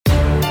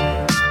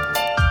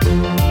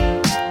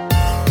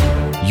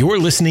You're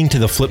listening to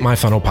the Flip My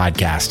Funnel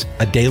podcast,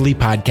 a daily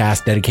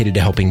podcast dedicated to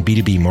helping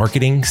B2B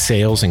marketing,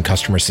 sales, and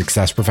customer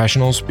success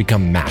professionals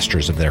become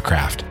masters of their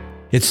craft.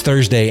 It's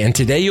Thursday, and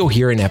today you'll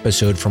hear an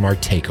episode from our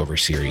Takeover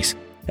series.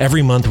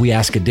 Every month, we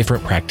ask a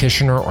different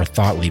practitioner or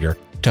thought leader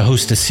to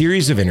host a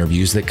series of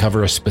interviews that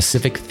cover a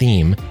specific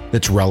theme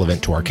that's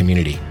relevant to our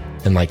community.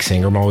 And like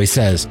Sangram always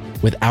says,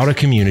 without a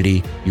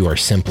community, you are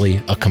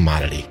simply a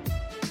commodity.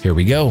 Here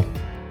we go.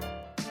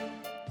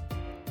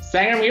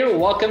 Sangram here.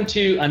 Welcome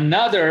to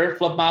another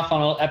Flip My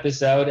Funnel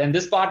episode. And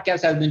this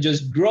podcast has been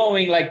just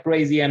growing like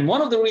crazy. And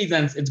one of the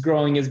reasons it's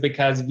growing is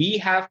because we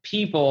have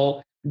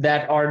people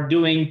that are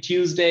doing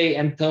Tuesday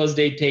and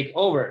Thursday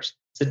takeovers.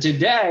 So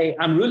today,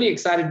 I'm really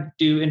excited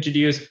to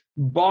introduce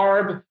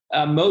Barb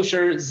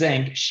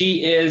Mosher-Zink.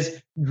 She is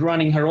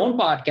running her own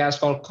podcast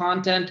called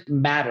Content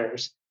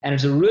Matters. And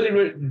it's a really,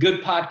 really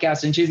good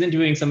podcast. And she's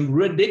interviewing some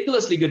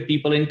ridiculously good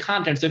people in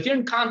content. So if you're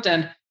in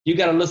content, you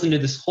got to listen to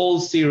this whole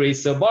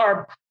series. So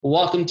Barb,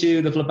 welcome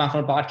to the Flip My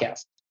Funnel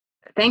podcast.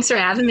 Thanks for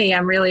having me.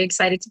 I'm really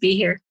excited to be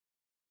here.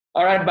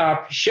 All right,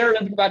 Barb, share a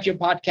little bit about your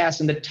podcast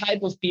and the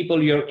type of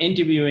people you're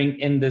interviewing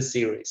in this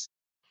series.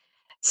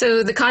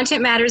 So the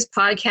Content Matters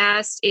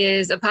podcast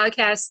is a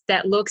podcast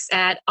that looks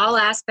at all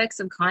aspects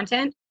of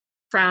content,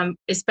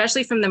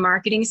 especially from the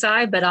marketing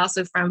side, but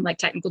also from like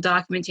technical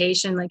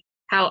documentation, like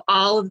how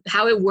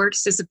it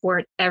works to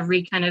support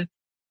every kind of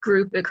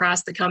group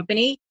across the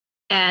company.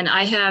 And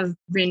I have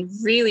been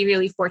really,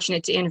 really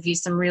fortunate to interview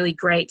some really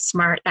great,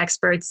 smart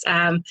experts.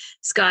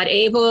 Scott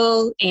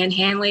Abel, Ann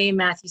Hanley,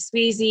 Matthew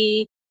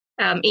Sweezy,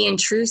 Ian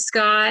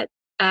Truscott,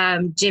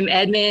 Jim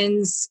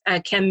Edmonds,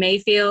 Ken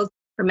Mayfield,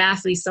 or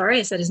Mathley, sorry,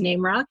 I said his name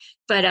wrong.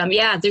 But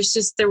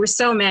there were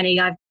so many.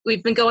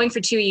 We've been going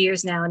for 2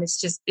 years now, and it's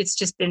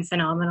just been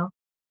phenomenal.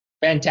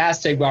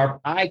 Fantastic,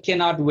 Barb. I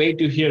cannot wait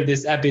to hear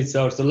this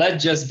episode. So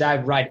let's just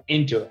dive right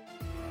into it.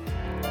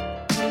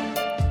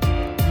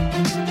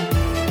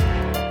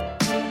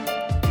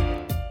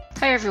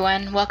 Hi,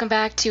 everyone. Welcome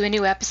back to a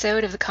new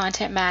episode of the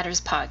Content Matters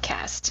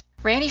podcast.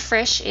 Randy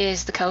Frisch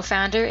is the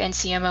co-founder and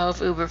CMO of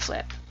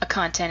Uberflip, a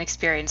content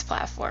experience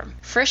platform.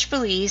 Frisch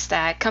believes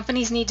that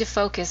companies need to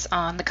focus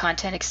on the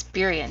content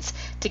experience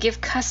to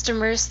give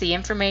customers the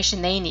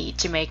information they need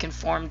to make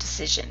informed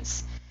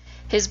decisions.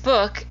 His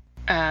book,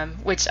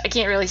 which I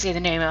can't really say the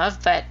name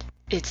of, but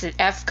it's an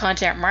F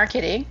Content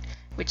Marketing,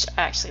 which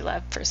I actually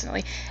love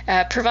personally,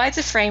 provides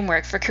a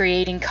framework for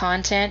creating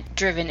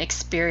content-driven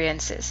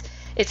experiences.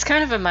 It's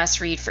kind of a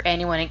must-read for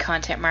anyone in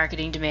content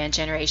marketing, demand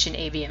generation,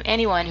 ABM,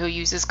 anyone who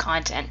uses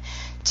content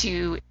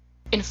to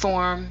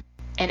inform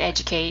and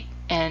educate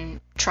and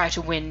try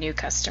to win new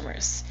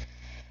customers.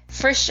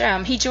 First,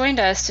 he joined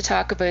us to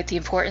talk about the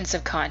importance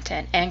of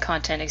content and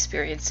content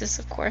experiences,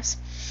 of course,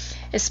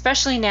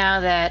 especially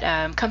now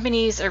that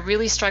companies are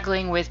really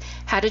struggling with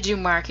how to do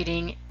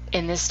marketing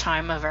in this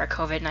time of our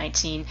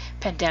COVID-19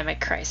 pandemic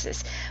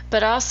crisis,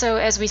 but also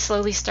as we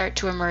slowly start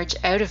to emerge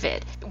out of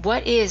it.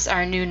 What is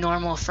our new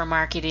normal for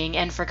marketing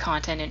and for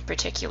content in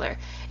particular?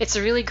 It's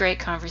a really great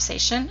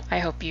conversation. I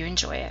hope you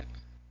enjoy it.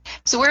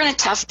 So we're in a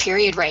tough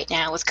period right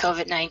now with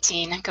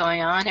COVID-19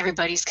 going on.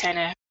 Everybody's kind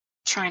of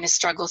trying to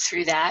struggle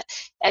through that.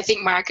 I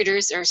think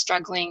marketers are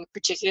struggling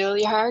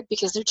particularly hard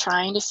because they're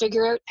trying to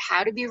figure out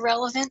how to be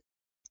relevant.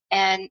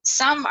 And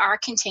some are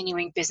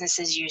continuing business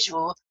as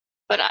usual.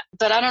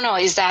 But I don't know,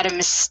 is that a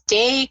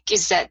mistake?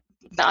 Is that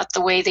not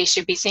the way they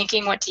should be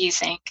thinking? What do you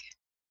think?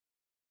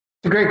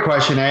 It's a great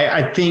question.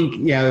 I think,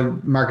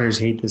 marketers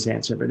hate this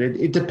answer, but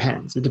it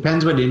depends. It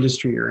depends what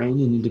industry you're in,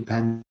 and it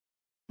depends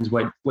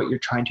what you're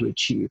trying to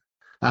achieve.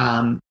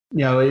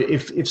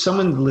 If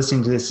someone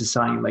listening to this is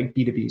selling like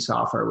B2B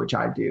software, which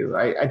I do,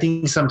 I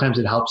think sometimes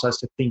it helps us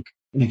to think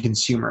in a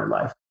consumer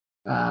life.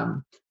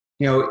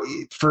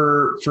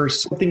 For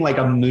something like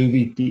a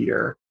movie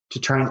theater, to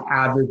try and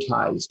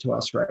advertise to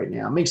us right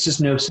now makes just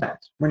no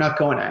sense. We're not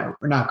going out.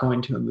 We're not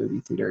going to a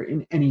movie theater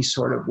in any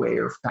sort of way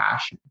or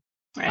fashion.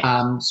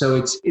 Right. So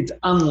it's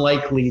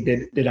unlikely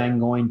that I'm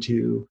going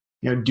to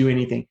do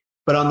anything.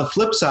 But on the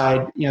flip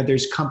side,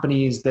 there's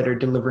companies that are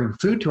delivering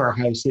food to our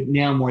house that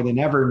now more than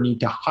ever need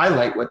to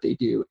highlight what they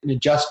do and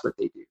adjust what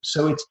they do.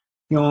 So it's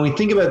when we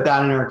think about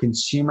that in our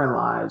consumer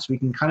lives, we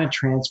can kind of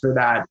transfer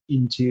that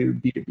into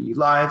B2B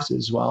lives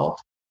as well.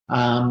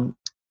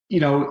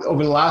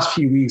 Over the last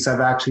few weeks, I've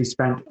actually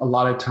spent a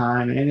lot of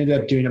time and ended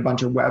up doing a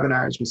bunch of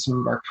webinars with some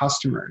of our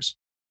customers.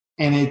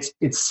 And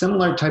it's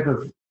similar type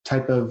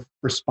of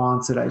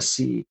response that I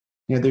see.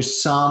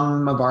 There's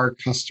some of our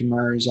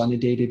customers on a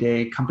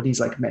day-to-day, companies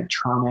like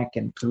Medtronic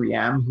and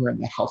 3M, who are in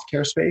the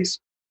healthcare space,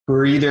 who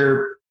are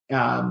either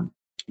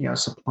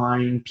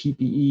supplying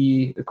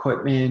PPE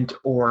equipment,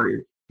 or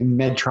in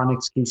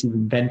Medtronic's case,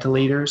 even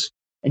ventilators.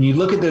 And you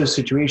look at those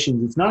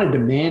situations, it's not a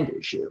demand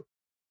issue,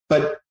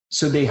 but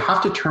so they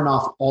have to turn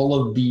off all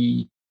of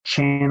the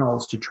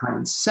channels to try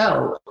and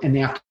sell, and they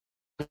have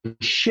to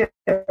shift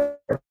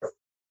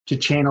to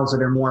channels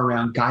that are more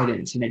around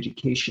guidance and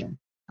education.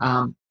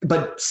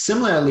 But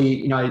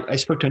similarly, I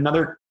spoke to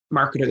another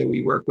marketer that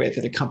we work with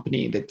at a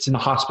company that's in the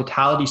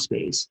hospitality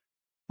space.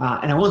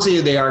 and I won't say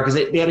who they are because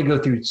they had to go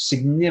through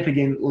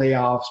significant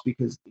layoffs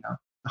because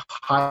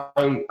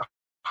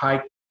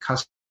high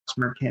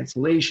customer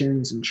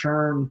cancellations and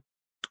churn.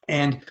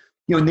 And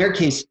in their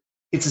case,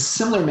 it's a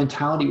similar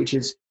mentality, which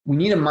is we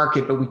need a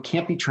market, but we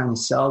can't be trying to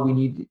sell. We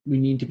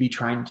need to be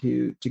trying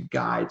to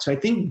guide. So I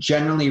think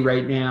generally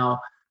right now,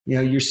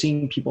 you're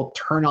seeing people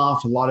turn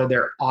off a lot of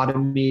their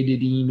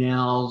automated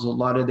emails, a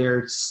lot of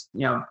their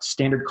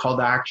standard call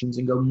to actions,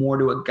 and go more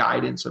to a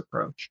guidance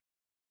approach.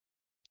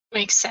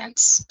 Makes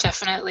sense,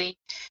 definitely.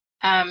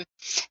 The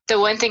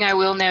one thing I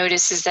will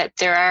notice is that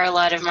there are a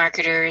lot of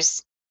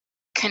marketers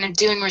kind of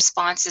doing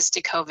responses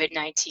to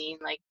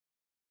COVID-19. Like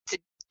it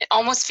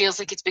almost feels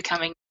like it's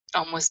becoming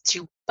almost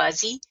too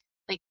buzzy.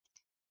 Like,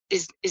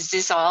 is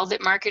this all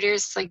that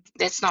marketers, like,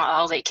 that's not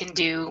all they can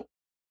do,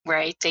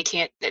 right? They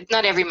can't,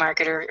 not every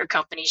marketer or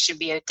company should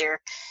be out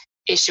there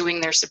issuing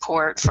their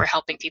support for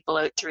helping people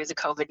out through the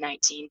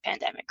COVID-19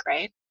 pandemic,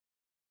 right?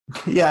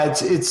 Yeah,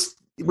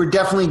 we're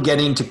definitely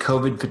getting to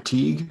COVID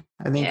fatigue,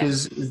 I think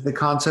is the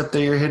concept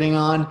that you're hitting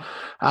on.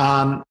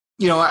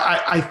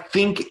 I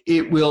think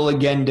it will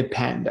again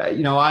depend.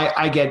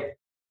 I get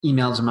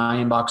emails in my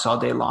inbox all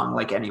day long,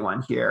 like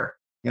anyone here,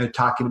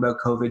 talking about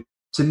COVID.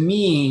 To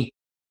me,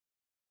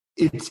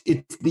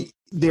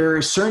 there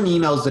are certain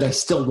emails that I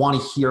still want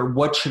to hear.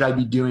 What should I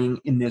be doing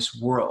in this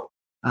world?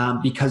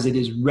 Because it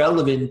is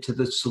relevant to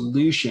the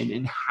solution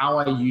and how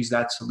I use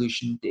that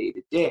solution day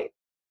to day.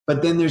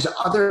 But then there's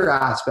other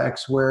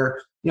aspects where,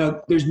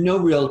 there's no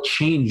real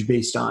change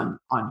based on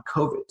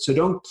COVID. So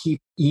don't keep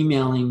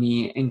emailing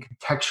me and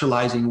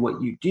contextualizing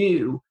what you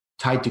do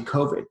tied to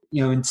COVID.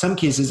 In some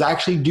cases, I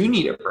actually do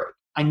need a break.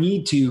 I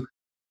need to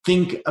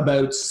think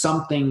about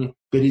something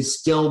that is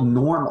still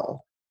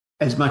normal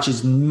as much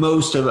as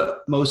most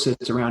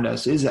that's around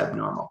us is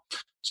abnormal.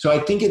 So I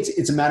think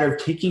it's a matter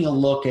of taking a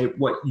look at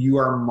what you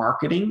are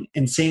marketing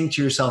and saying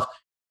to yourself,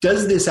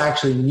 does this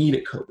actually need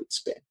a COVID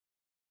spin?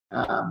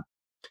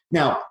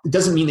 Now, it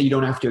doesn't mean that you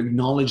don't have to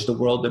acknowledge the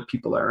world that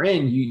people are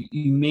in.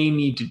 You may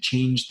need to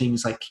change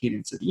things like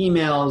cadence of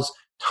emails,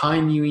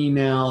 time you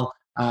email.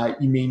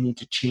 You may need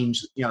to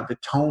change, the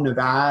tone of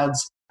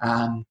ads.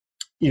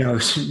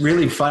 It's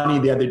really funny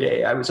the other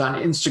day. I was on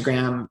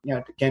Instagram,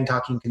 again,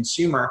 talking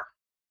consumer,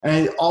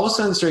 and I all of a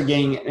sudden started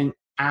getting an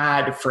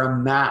ad for a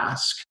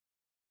mask.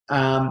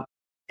 And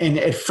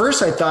at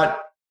first I thought,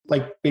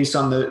 like, based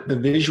on the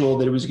visual,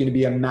 that it was going to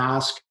be a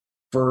mask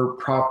for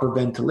proper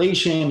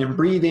ventilation and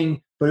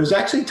breathing, but it was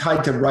actually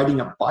tied to riding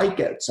a bike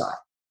outside.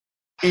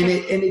 And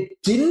it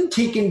didn't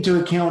take into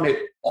account at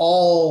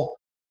all,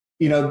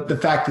 the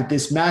fact that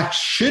this mask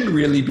should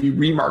really be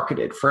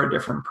remarketed for a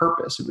different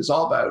purpose. It was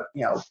all about,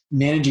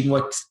 managing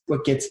what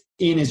gets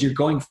in as you're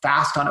going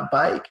fast on a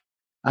bike.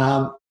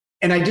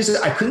 And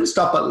I couldn't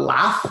stop but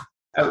laugh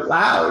out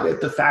loud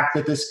at the fact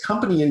that this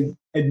company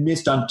had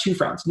missed on two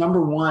fronts.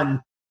 Number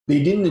one,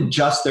 they didn't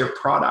adjust their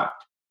product,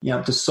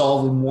 to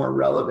solve a more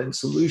relevant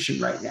solution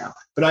right now.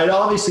 But I'd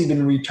obviously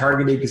been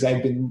retargeted because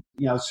I've been,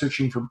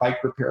 searching for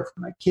bike repair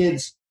for my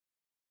kids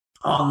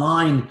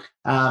online.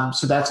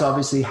 So that's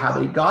obviously how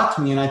they got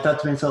to me. And I thought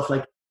to myself,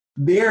 like,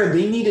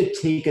 they need to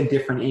take a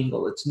different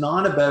angle. It's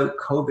not about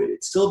COVID.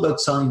 It's still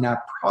about selling that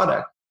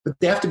product, but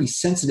they have to be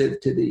sensitive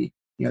to the,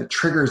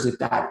 triggers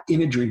that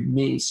imagery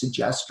may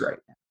suggest right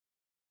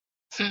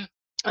now.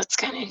 That's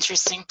kind of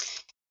interesting.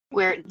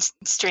 Where it's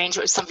strange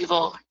what some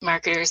people,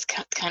 marketers,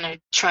 kind of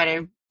try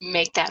to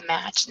make that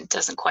match, and it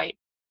doesn't quite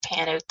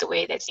pan out the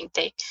way they think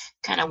they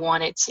kind of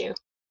want it to.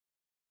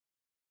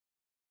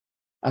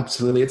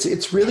 Absolutely.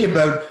 It's really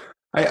about,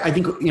 I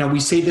think, we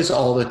say this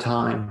all the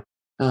time,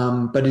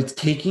 but it's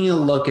taking a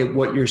look at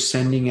what you're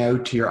sending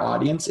out to your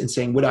audience and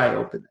saying, would I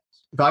open this?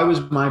 If I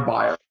was my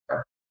buyer,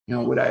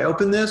 would I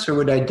open this or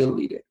would I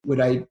delete it? Would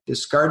I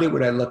discard it?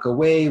 Would I look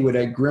away? Would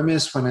I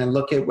grimace when I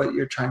look at what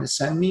you're trying to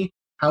send me?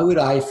 How would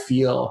I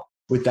feel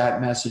with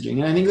that messaging?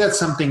 And I think that's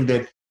something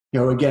that,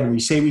 again,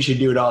 we say we should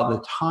do it all the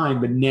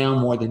time, but now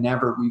more than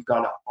ever, we've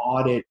got to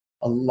audit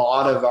a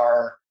lot of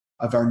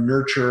our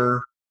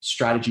nurture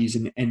strategies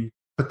and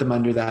put them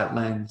under that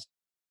lens.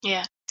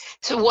 Yeah.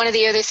 So one of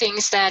the other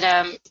things that,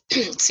 that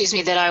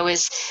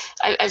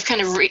I've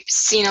kind of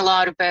seen a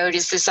lot about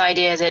is this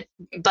idea that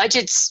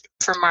budgets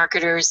for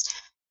marketers,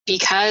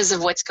 because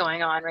of what's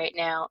going on right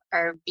now,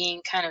 are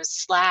being kind of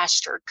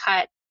slashed or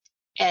cut.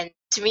 And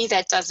to me,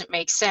 that doesn't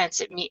make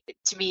sense.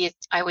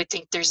 I would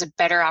think there's a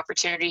better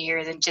opportunity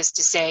here than just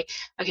to say,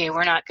 okay,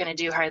 we're not going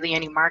to do hardly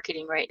any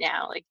marketing right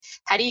now. Like,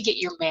 how do you get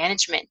your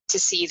management to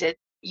see that,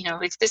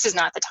 this is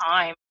not the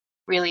time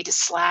really to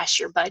slash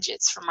your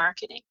budgets for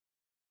marketing?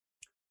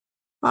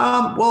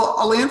 Well,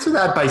 I'll answer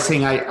that by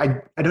saying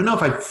I don't know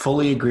if I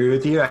fully agree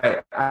with you.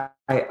 I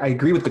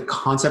agree with the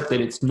concept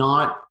that it's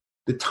not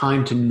the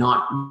time to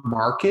not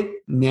market.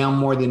 Now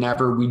more than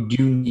ever, we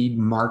do need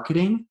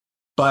marketing,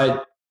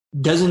 but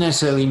doesn't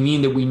necessarily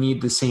mean that we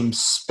need the same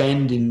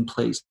spend in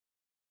place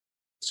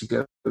to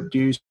go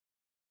do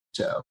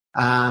so.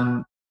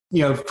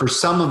 For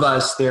some of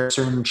us, there are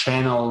certain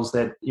channels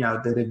that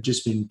that have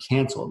just been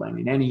canceled. I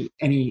mean,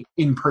 any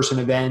in-person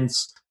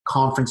events,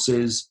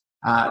 conferences,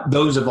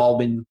 those have all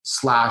been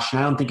slashed.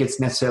 And I don't think it's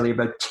necessarily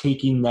about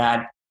taking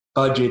that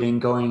budget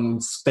and going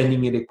and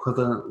spending it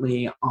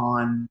equivalently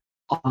on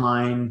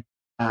online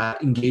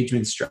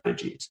engagement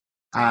strategies.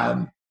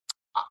 If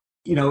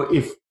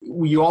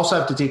you also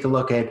have to take a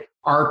look at,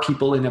 are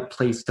people in a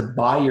place to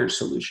buy your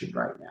solution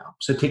right now?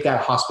 So take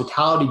that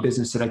hospitality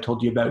business that I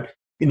told you about.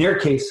 In their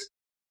case,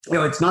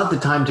 it's not the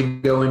time to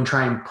go and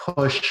try and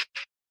push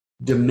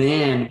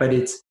demand, but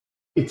it's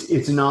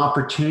an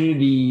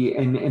opportunity,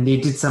 and they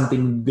did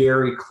something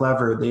very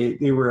clever.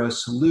 They were a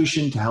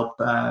solution to help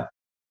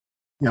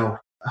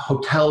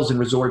hotels and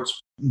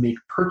resorts make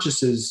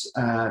purchases,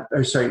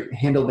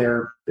 handle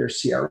their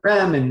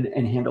CRM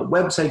and handle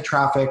website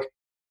traffic.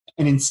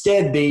 And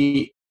instead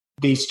they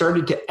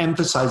started to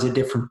emphasize a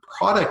different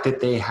product that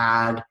they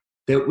had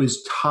that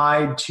was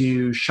tied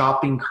to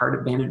shopping cart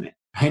abandonment.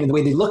 Right? And the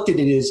way they looked at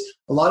it is,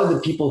 a lot of the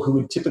people who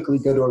would typically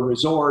go to a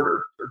resort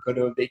or go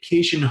to a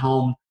vacation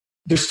home,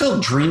 they're still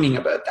dreaming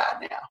about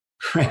that now,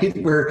 right?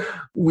 Where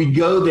we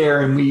go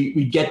there and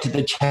we get to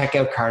the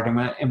checkout cart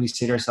and we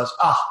say to ourselves,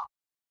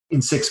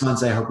 in 6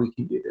 months, I hope we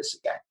can do this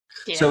again.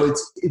 Yeah. So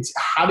it's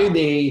how do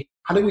we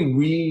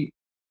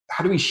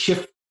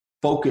shift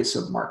focus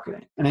of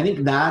marketing? And I think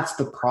that's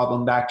the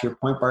problem, back to your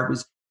point, Bart,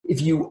 is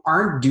if you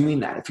aren't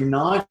doing that, if you're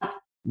not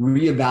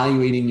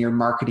reevaluating your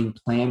marketing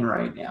plan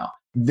right now,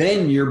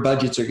 then your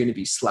budgets are going to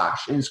be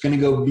slashed, and it's going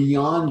to go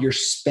beyond your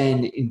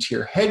spend into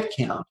your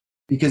headcount,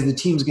 because the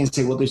team's going to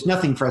say, well, there's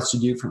nothing for us to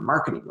do for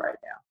marketing right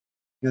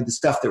now. The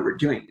stuff that we're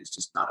doing is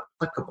just not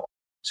applicable.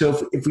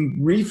 So if we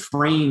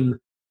reframe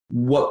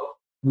what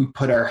we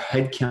put our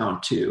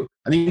headcount to,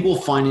 I think we'll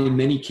find in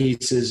many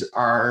cases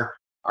our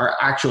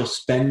actual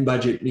spend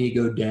budget may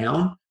go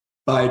down,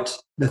 but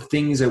the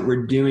things that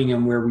we're doing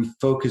and where we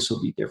focus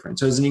will be different.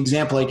 So as an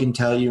example, I can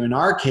tell you in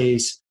our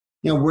case,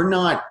 we're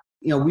not,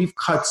 we've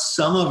cut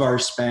some of our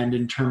spend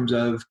in terms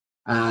of,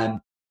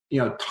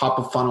 top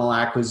of funnel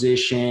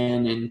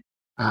acquisition. And,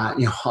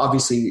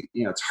 obviously,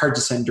 it's hard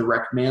to send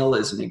direct mail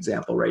as an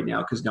example right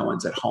now because no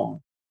one's at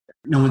home.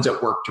 No one's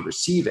at work to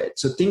receive it.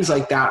 So things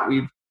like that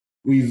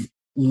we've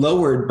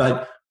lowered,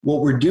 but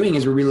what we're doing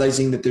is we're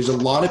realizing that there's a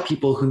lot of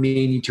people who may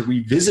need to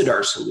revisit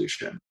our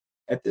solution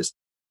at this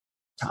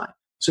time.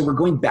 So we're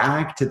going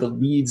back to the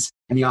leads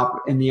and the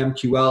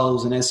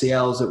MQLs and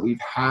SALs that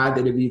we've had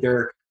that have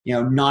either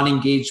not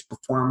engaged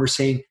before, and we're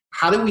saying,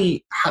 how do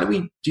we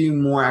do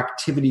more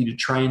activity to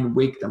try and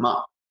wake them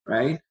up,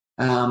 right?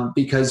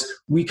 Because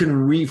we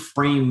can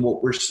reframe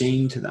what we're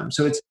saying to them.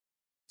 So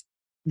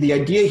the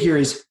idea here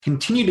is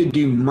continue to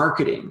do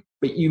marketing,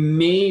 but you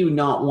may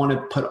not want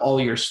to put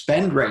all your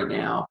spend right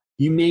now.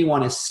 You may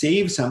want to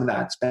save some of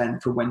that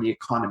spend for when the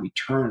economy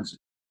turns,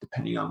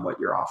 depending on what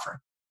you're offering.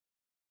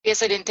 I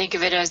guess I didn't think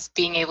of it as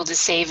being able to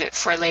save it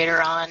for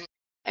later on.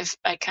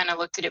 I kind of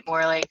looked at it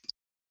more like,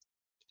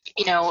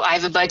 I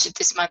have a budget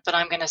this month, but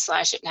I'm going to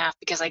slash it in half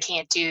because I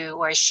can't do,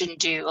 or I shouldn't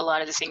do, a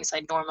lot of the things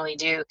I normally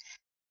do,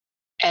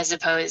 as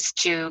opposed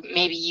to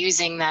maybe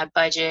using that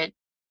budget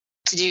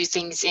to do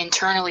things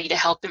internally to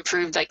help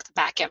improve like the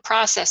back end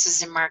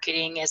processes in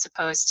marketing, as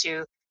opposed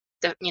to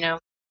the,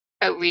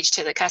 outreach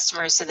to the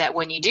customers, so that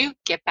when you do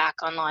get back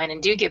online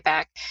and do get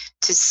back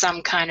to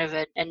some kind of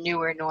a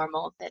newer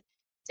normal, that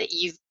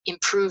you've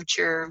improved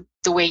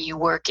the way you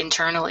work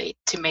internally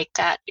to make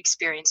that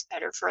experience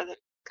better for the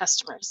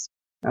customers.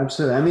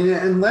 Absolutely. I mean,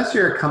 unless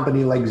you're a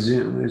company like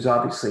Zoom, who's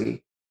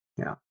obviously,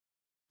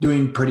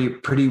 doing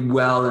pretty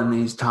well in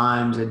these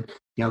times and,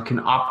 can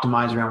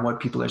optimize around what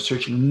people are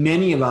searching,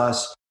 many of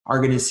us are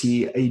going to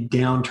see a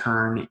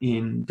downturn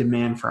in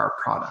demand for our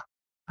product.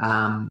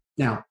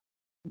 Now,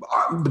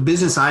 the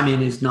business I'm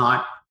in is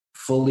not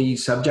fully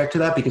subject to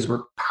that because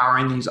we're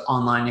powering these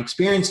online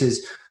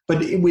experiences, but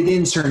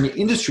within certain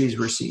industries,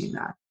 we're seeing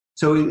that.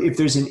 So if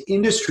there's an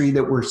industry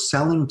that we're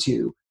selling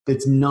to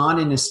that's not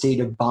in a state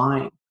of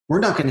buying, we're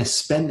not going to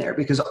spend there,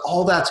 because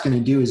all that's going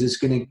to do is it's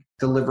going to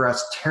deliver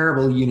us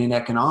terrible unit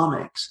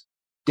economics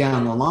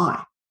down the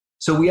line.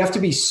 So we have to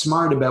be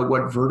smart about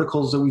what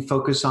verticals that we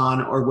focus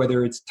on, or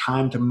whether it's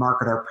time to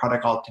market our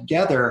product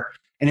altogether.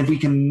 And if we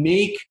can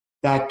make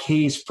that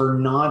case for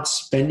not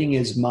spending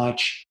as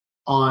much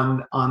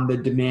on the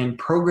demand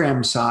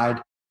program side,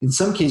 in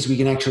some cases we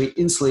can actually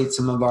insulate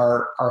some of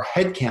our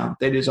headcount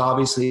that is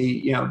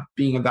obviously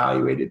being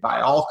evaluated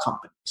by all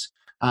companies.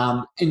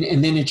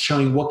 And then it's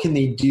showing what can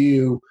they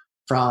do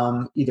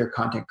from either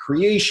content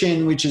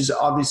creation, which is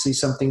obviously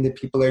something that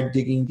people are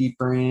digging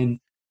deeper in,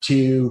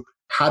 to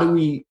how do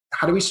we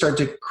start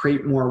to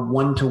create more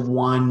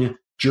one-to-one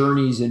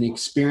journeys and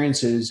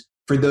experiences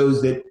for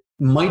those that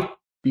might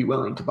be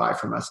willing to buy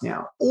from us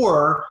now,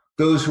 or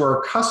those who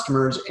are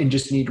customers and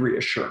just need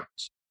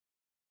reassurance.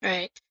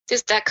 Right.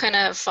 That kind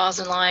of falls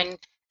in line.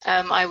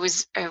 I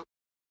don't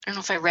know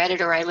if I read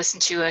it or I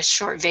listened to a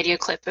short video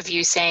clip of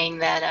you saying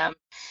that,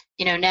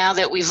 now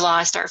that we've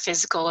lost our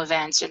physical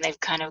events and they've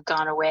kind of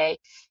gone away,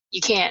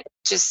 you can't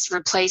just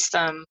replace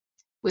them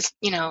with,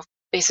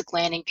 basic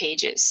landing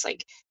pages.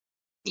 Like,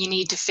 you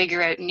need to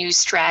figure out new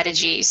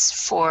strategies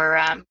for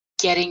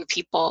getting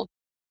people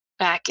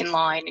back in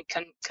line and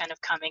kind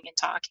of coming and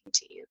talking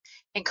to you.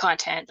 And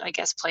content, I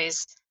guess,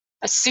 plays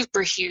a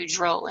super huge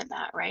role in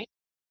that, right?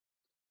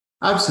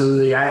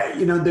 Absolutely.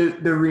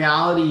 The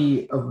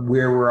reality of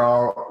where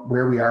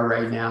we are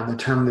right now, the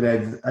term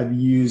that I've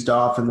used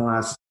often the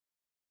last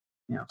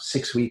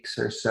 6 weeks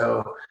or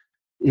so,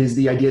 is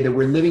the idea that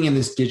we're living in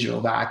this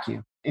digital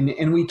vacuum.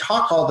 And we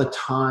talk all the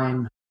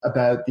time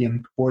about the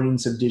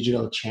importance of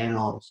digital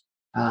channels,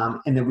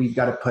 and that we've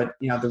got to put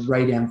the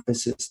right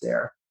emphasis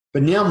there.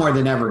 But now more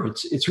than ever,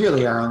 it's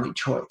really our only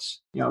choice.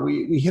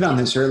 We hit on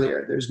this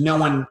earlier. There's no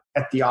one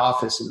at the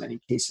office in many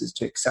cases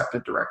to accept a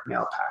direct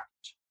mail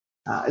package,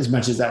 as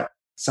much as that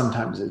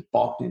sometimes is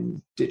bulked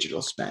in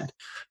digital spend.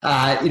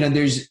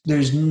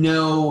 There's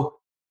no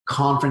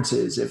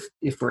conferences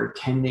if we're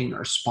attending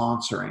or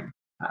sponsoring.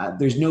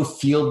 There's no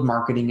field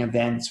marketing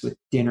events with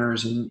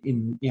dinners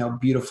in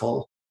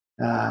beautiful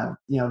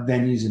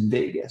venues in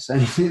Vegas.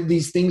 I mean,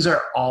 these things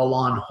are all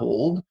on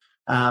hold.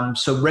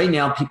 So right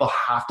now people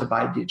have to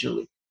buy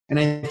digitally. And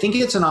I think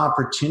it's an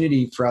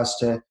opportunity for us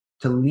to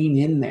lean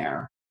in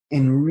there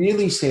and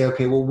really say,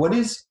 okay, well, what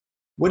is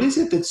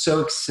it that's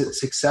so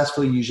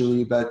successful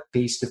usually about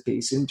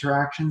face-to-face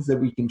interactions that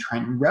we can try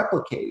and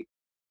replicate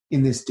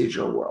in this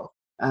digital world?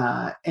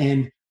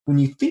 And when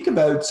you think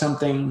about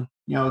something,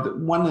 the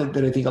one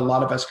that I think a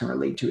lot of us can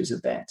relate to is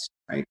events,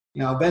 right?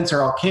 Events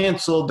are all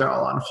canceled. They're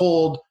all on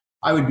hold.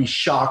 I would be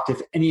shocked if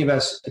any of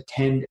us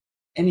attend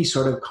any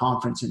sort of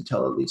conference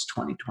until at least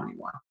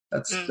 2021.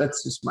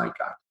 That's just my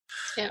gut.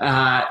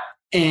 Yeah.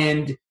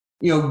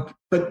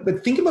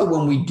 But think about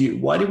when we do.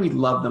 Why do we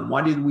love them?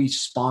 Why did we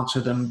sponsor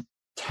them,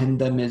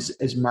 attend them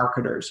as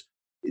marketers?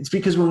 It's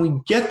because when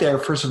we get there,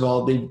 first of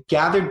all, they've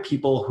gathered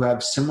people who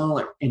have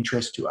similar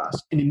interests to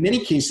us. And in many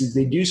cases,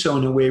 they do so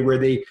in a way where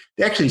they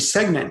actually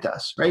segment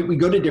us, right? We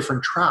go to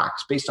different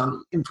tracks based on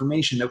the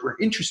information that we're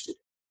interested in.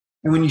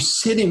 And when you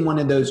sit in one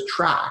of those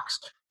tracks,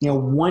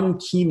 one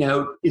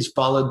keynote is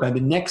followed by the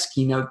next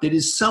keynote that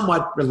is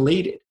somewhat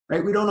related,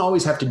 right? We don't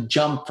always have to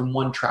jump from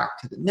one track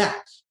to the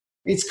next.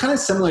 It's kind of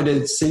similar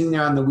to sitting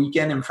there on the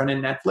weekend in front of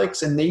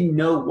Netflix and they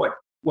know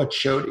what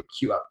show to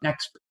queue up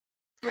next.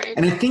 Right.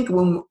 And I think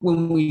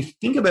when we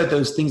think about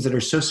those things that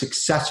are so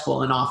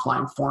successful in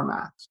offline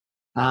formats,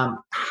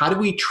 how do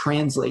we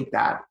translate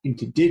that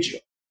into digital?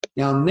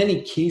 Now, in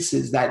many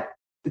cases,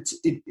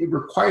 it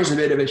requires a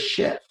bit of a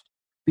shift.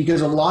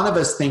 Because a lot of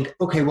us think,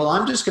 okay, well,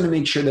 I'm just going to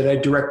make sure that I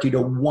direct you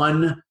to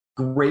one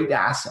great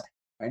asset,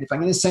 right? If I'm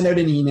going to send out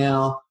an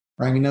email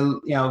or I'm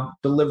going to,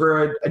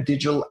 deliver a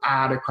digital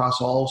ad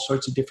across all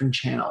sorts of different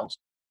channels,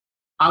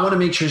 I want to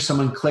make sure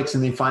someone clicks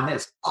and they find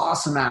this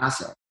awesome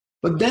asset.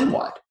 But then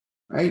what,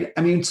 right?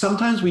 I mean,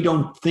 sometimes we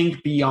don't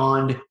think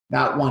beyond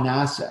that one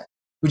asset,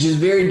 which is a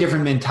very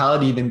different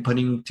mentality than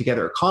putting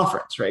together a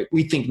conference, right?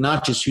 We think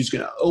not just who's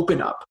going to open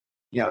up,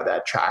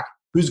 that track,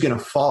 who's going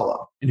to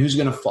follow and who's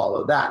going to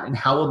follow that and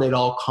how will they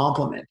all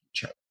complement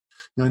each other.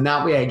 And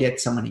that way I get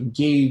someone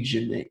engaged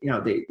and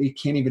they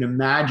can't even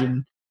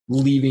imagine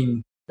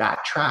leaving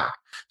that track.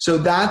 So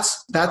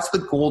that's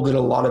the goal that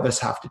a lot of us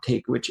have to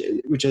take, which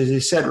as I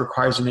said,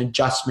 requires an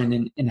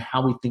adjustment in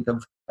how we think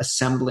of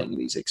assembling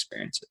these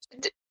experiences.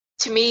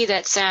 To me,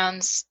 that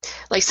sounds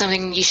like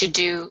something you should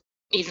do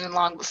even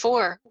long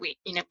before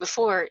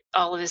before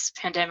all of this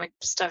pandemic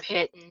stuff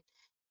hit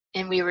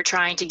and we were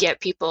trying to get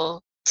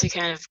people to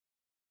kind of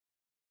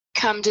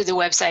come to the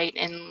website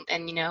and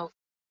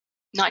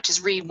not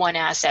just read one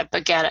asset,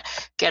 but get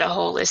a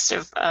whole list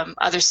of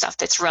other stuff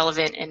that's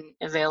relevant and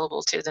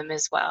available to them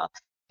as well.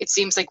 It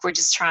seems like we're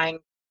just trying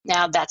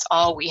now. That's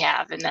all we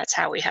have, and that's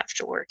how we have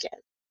to work it.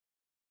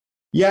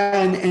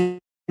 Yeah, and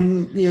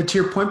to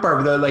your point,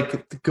 Barbara, though,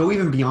 like go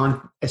even beyond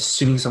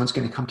assuming someone's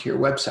going to come to your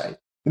website.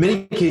 In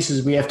many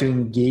cases, we have to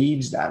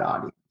engage that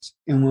audience,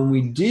 and when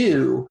we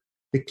do,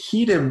 the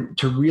key to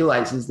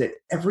realize is that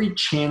every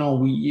channel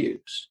we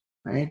use,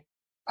 right?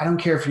 I don't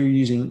care if you're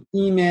using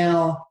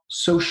email,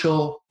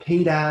 social,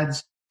 paid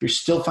ads, you're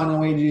still finding a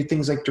way to do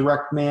things like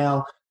direct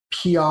mail,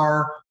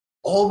 PR,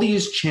 all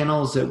these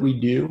channels that we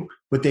do,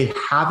 what they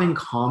have in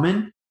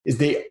common is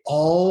they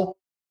all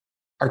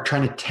are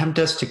trying to tempt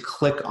us to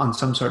click on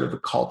some sort of a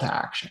call to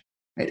action.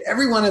 Right?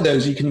 Every one of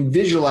those, you can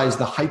visualize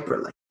the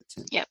hyperlink that's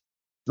in. Yep.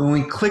 And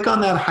when we click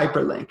on that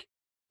hyperlink,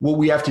 what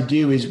we have to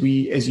do is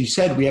as you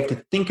said, we have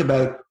to think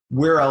about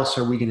where else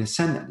are we going to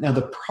send them. Now,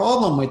 the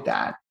problem with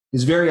that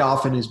is very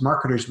often as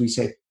marketers, we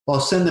say, well,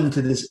 I'll send them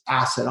to this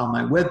asset on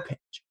my webpage,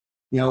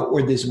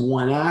 or this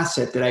one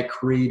asset that I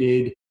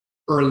created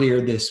earlier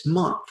this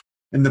month.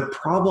 And the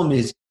problem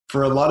is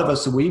for a lot of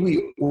us, the way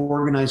we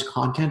organize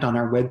content on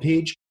our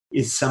webpage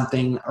is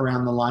something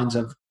around the lines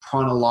of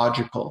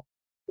chronological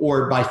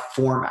or by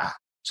format.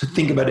 So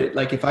think about it.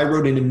 Like if I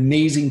wrote an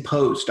amazing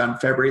post on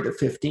February the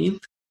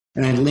 15th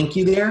and I link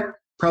you there,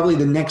 probably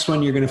the next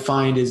one you're going to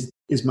find is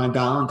my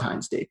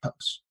Valentine's Day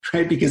post,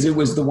 right? Because it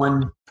was the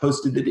one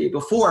posted the day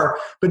before,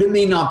 but it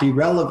may not be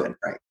relevant,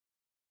 right?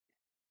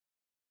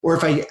 Or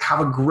if I have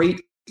a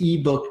great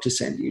ebook to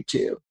send you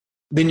to,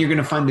 then you're going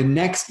to find the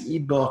next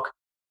ebook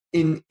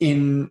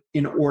in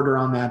order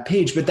on that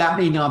page, but that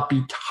may not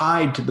be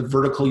tied to the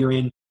vertical you're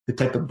in, the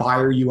type of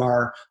buyer you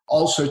are,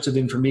 all sorts of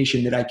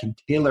information that I can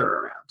tailor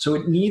around. So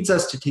it needs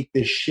us to take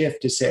this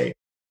shift to say,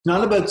 it's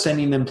not about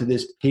sending them to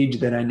this page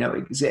that I know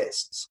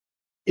exists.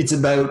 It's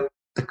about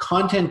the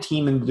content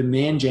team and the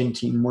demand gen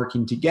team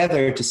working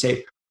together to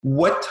say,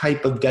 what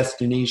type of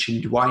destination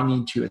do I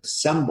need to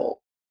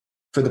assemble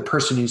for the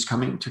person who's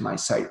coming to my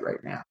site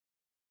right now?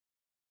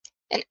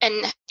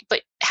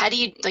 But how do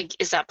you, like,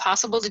 is that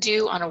possible to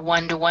do on a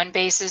one-to-one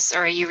basis, or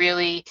are you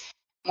really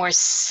more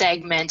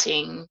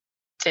segmenting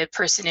the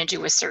person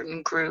into a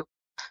certain group,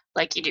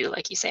 like you do,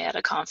 like you say, at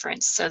a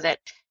conference, so that,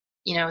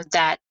 you know,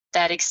 that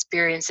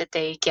experience that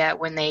they get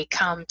when they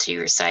come to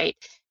your site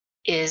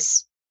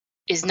is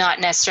not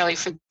necessarily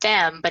for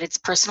them, but it's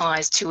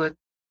personalized to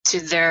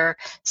their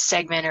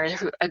segment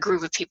or a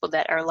group of people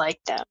that are like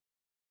them?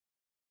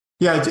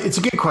 Yeah, it's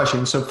a good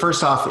question. So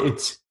first off,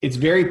 it's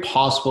very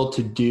possible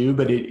to do,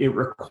 but it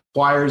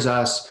requires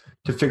us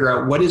to figure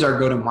out what is our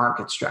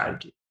go-to-market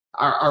strategy.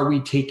 Are we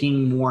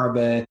taking more of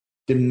a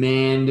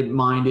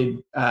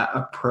demand-minded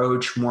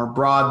approach more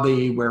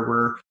broadly, where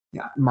we're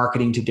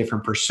marketing to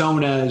different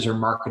personas or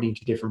marketing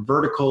to different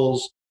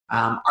verticals?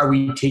 Are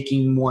we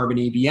taking more of an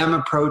ABM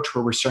approach,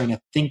 where we're starting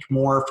to think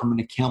more from an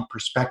account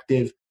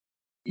perspective?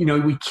 You know,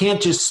 we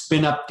can't just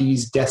spin up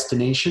these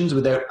destinations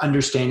without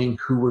understanding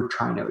who we're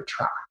trying to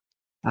attract.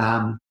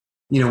 You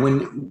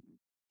know,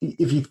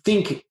 if you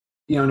think,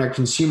 you know, in our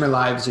consumer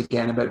lives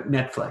again about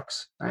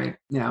Netflix, right?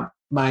 Now,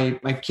 my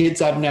kids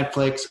have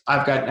Netflix,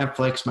 I've got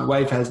Netflix, my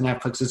wife has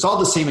Netflix. It's all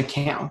the same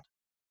account,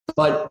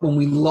 but when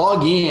we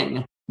log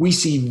in, we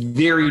see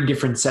very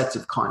different sets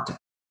of content,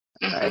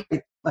 right?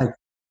 Like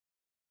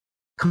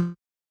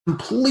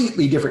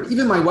completely different.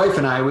 Even my wife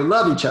and I, we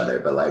love each other,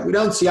 but like we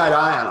don't see eye to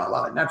eye on a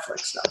lot of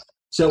Netflix stuff.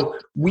 So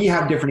we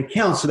have different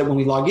accounts so that when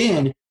we log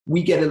in,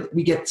 we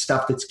get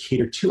stuff that's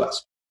catered to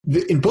us.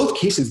 In both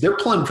cases, they're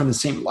pulling from the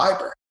same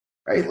library,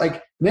 right?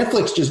 Like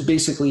Netflix just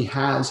basically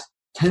has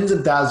tens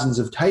of thousands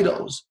of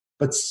titles,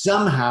 but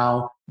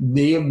somehow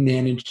they have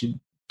managed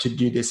to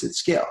do this at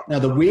scale. Now,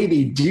 the way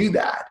they do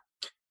that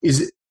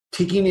is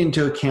taking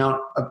into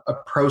account a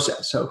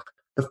process. So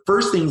the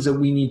first things that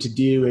we need to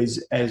do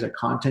is, as a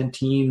content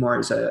team or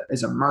as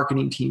a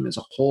marketing team as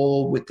a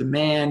whole with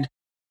demand,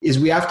 is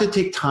we have to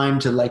take time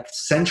to like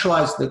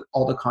centralize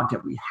all the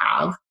content we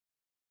have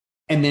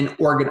and then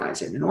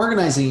organize it. And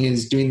organizing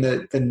is doing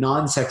the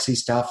non-sexy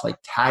stuff like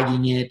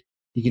tagging it.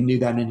 You can do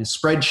that in a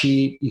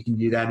spreadsheet. You can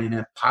do that in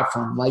a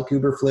platform like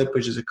Uberflip,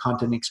 which is a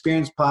content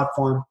experience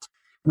platform.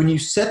 When you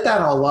set that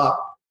all up,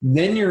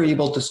 then you're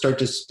able to start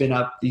to spin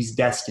up these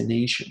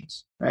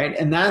destinations, right?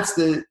 And that's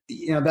the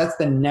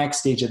next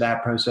stage of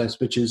that process,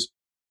 which is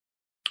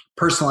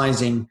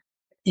personalizing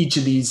each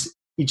of these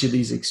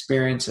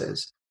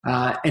experiences.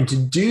 And to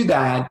do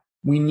that,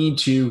 we need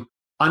to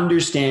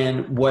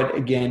understand what,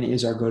 again,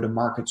 is our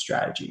go-to-market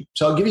strategy.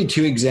 So I'll give you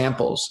two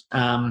examples.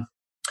 And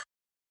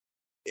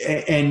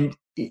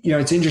you know,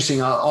 it's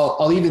interesting.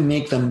 I'll even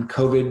make them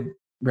COVID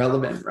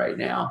relevant right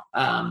now.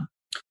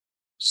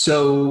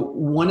 So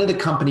one of the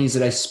companies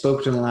that I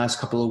spoke to in the last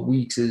couple of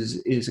weeks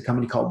is a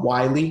company called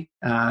Wiley.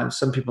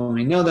 Some people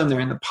may know them. They're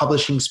in the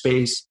publishing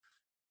space.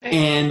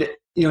 And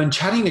you know, in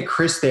chatting to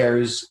Chris there,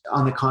 who's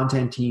on the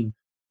content team,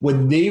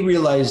 what they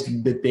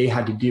realized that they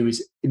had to do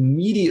is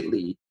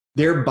immediately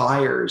their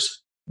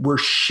buyers were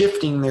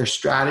shifting their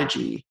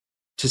strategy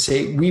to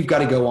say, we've got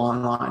to go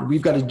online.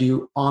 We've got to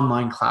do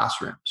online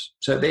classrooms.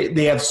 So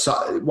they have,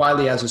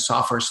 Wiley has a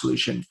software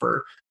solution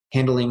for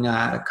handling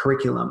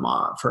curriculum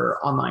for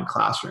online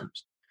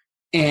classrooms.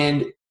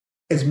 And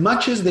as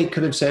much as they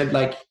could have said,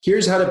 like,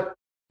 here's how to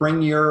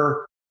bring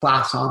your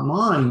class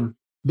online,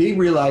 they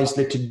realized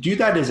that to do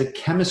that as a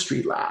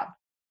chemistry lab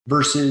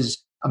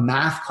versus a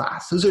math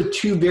class, those are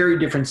two very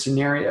different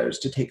scenarios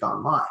to take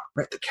online,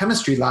 right? The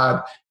chemistry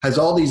lab has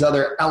all these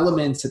other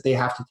elements that they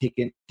have to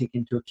take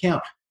into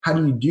account. How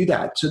do you do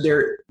that? So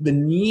the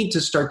need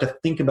to start to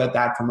think about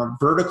that from a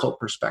vertical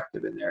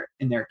perspective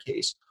in their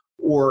case,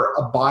 or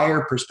a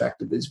buyer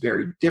perspective, is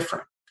very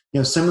different.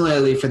 You know,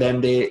 similarly for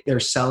them, they're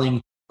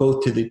selling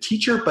both to the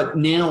teacher, but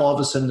now all of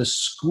a sudden the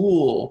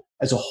school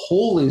as a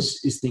whole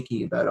is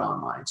thinking about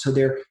online. So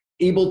they're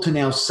able to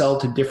now sell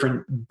to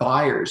different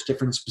buyers,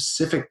 different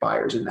specific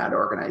buyers in that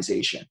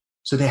organization.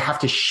 So they have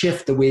to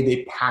shift the way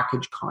they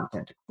package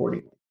content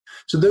accordingly.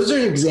 So those are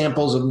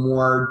examples of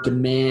more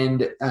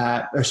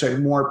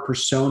more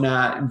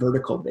persona and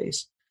vertical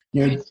base.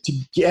 You know, to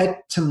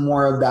get to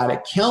more of that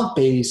account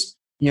base,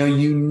 you know,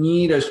 you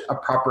need a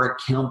proper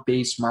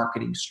account-based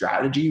marketing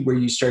strategy where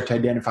you start to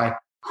identify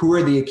who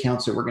are the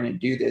accounts that we're going to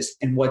do this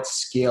and what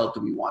scale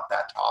do we want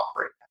that to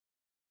operate at.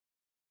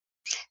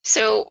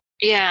 So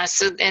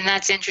and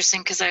that's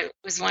interesting, because I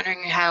was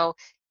wondering how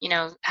you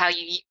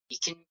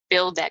can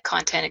build that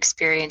content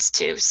experience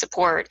to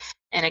support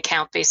an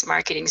account-based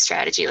marketing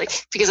strategy.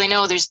 Like, because I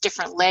know there's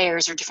different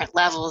layers or different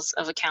levels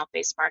of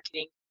account-based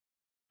marketing.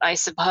 I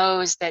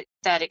suppose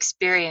that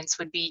experience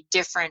would be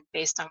different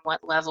based on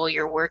what level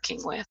you're working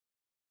with.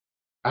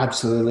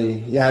 Absolutely.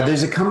 Yeah.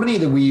 There's a company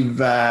that we've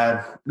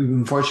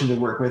been fortunate to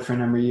work with for a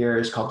number of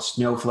years called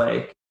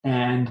Snowflake.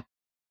 And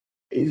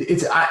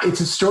it's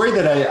a story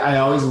that I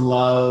always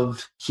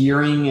love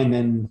hearing and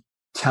then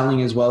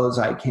telling as well as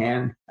I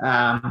can,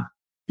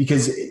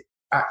 because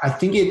I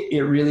think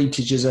it really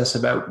teaches us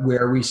about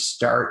where we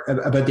start,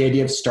 about the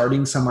idea of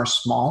starting somewhere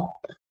small,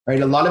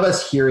 right? A lot of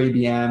us hear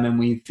ABM and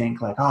we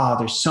think like, oh,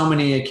 there's so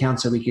many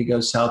accounts that we could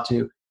go sell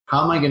to.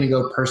 How am I going to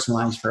go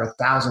personalize for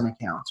 1,000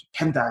 accounts or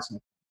 10,000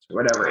 accounts or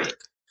whatever? Right.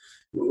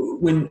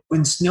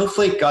 When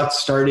Snowflake got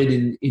started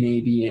in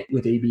ABM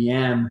with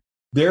ABM,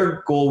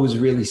 their goal was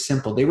really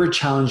simple. They were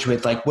challenged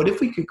with like, what if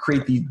we could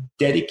create these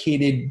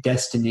dedicated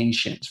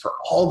destinations for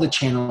all the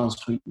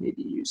channels we may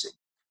be using?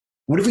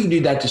 What if we could do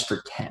that just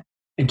for 10?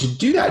 And to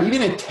do that,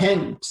 even at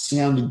 10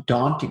 sounded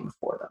daunting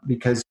for them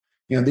because,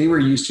 they were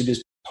used to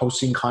just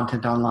posting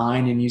content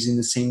online and using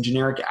the same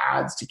generic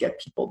ads to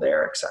get people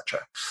there, et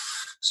cetera.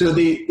 So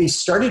they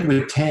started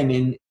with 10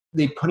 and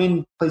they put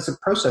in place a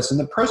process. And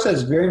the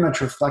process very much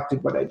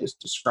reflected what I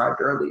just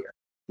described earlier.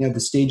 The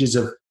stages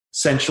of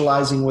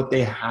centralizing what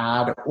they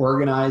had,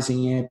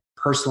 organizing it,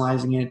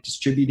 personalizing it,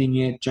 distributing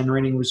it,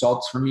 generating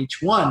results from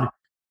each one.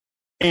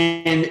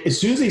 And as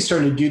soon as they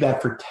started to do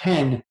that for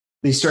 10,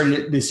 they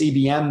started, this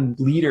ABM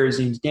leader, his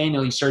name's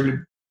Daniel, he started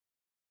to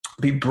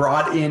be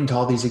brought into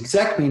all these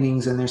exec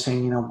meetings and they're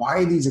saying, why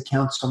are these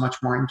accounts so much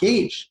more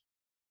engaged?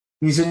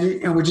 And he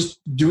said, we're just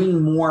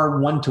doing more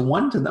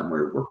one-to-one to them.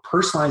 We're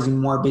personalizing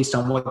more based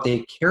on what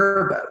they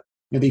care about.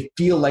 They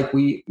feel like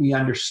we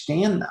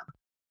understand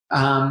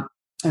them.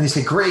 And they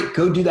said, great,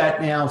 go do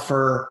that now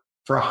for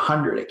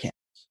 100 accounts.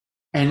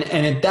 And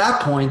at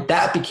that point,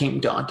 that became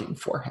daunting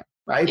for him,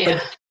 right? Yeah.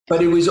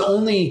 But it was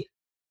only,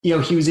 he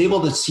was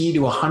able to see to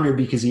 100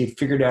 because he had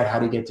figured out how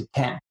to get to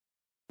 10.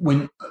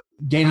 When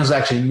Daniel's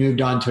actually moved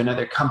on to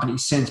another company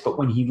since, but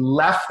when he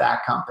left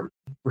that company,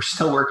 we're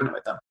still working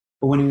with them.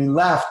 But when he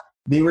left,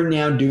 they were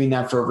now doing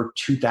that for over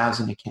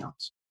 2,000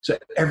 accounts. So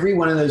every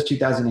one of those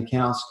 2,000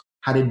 accounts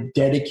had a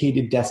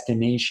dedicated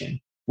destination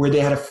where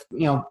they had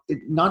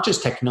not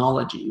just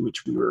technology,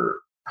 which we were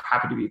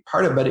happy to be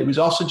part of, but it was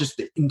also just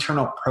the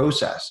internal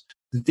process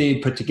that they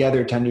put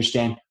together to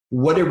understand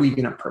what are we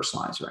going to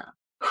personalize around?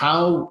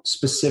 How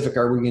specific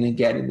are we going to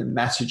get in the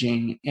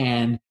messaging?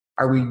 And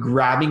are we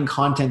grabbing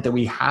content that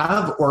we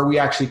have, or are we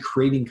actually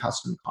creating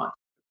custom content?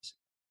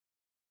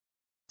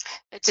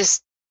 It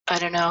just, I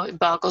don't know, it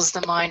boggles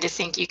the mind to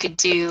think you could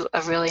do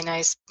a really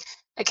nice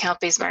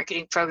account-based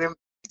marketing program,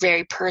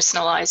 very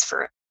personalized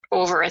for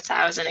over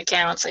 1,000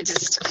 accounts. I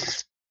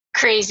just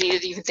crazy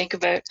to even think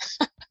about.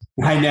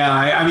 I know.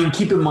 I mean,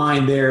 keep in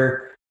mind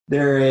they're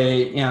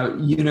a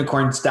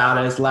unicorn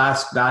status.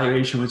 Last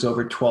valuation was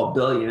over 12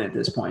 billion at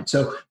this point.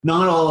 So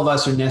not all of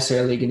us are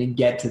necessarily going to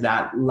get to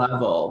that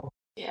level.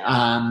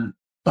 Yeah.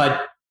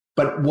 But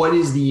what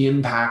is the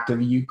impact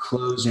of you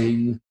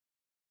closing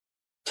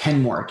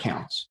 10 more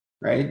accounts,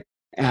 right?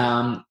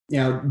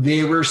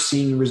 They were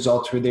seeing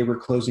results where they were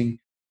closing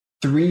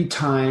 3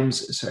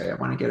 times. Sorry, I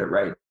want to get it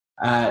right.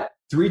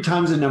 3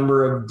 times the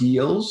number of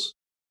deals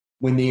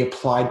when they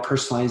applied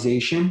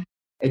personalization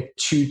at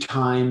 2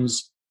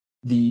 times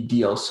the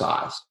deal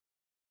size.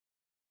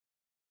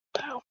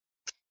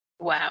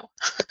 Wow.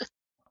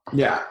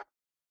 Yeah.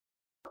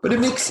 But it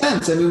makes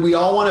sense. I mean, we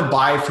all want to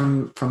buy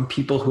from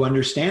people who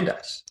understand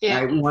us.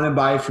 Yeah. Right? We want to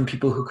buy from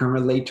people who can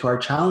relate to our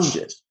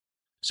challenges.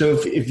 So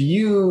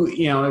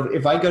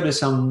if I go to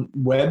some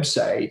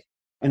website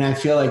and I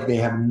feel like they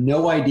have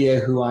no idea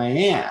who I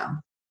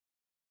am,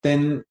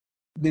 then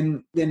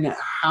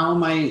how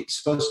am I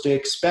supposed to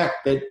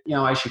expect that,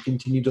 I should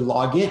continue to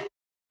log in,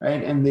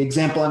 right? And the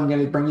example I'm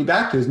going to bring you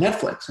back to is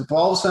Netflix. If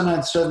all of a sudden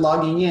I start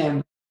logging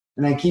in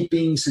and I keep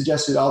being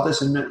suggested all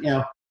this and,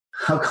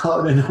 I'll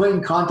call it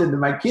annoying content that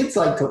my kids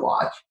like to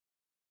watch,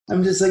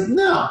 I'm just like,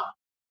 no,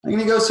 I'm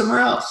going to go somewhere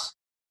else.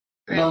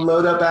 Right. And I'll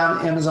load up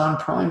Amazon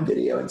Prime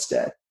Video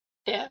instead.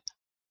 Yeah.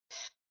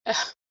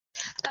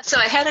 So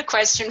I had a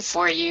question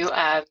for you.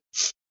 I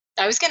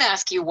was going to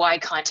ask you why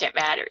content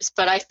matters,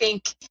 but I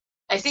think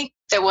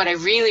that what I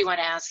really want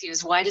to ask you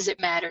is why does it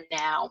matter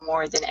now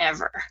more than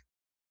ever?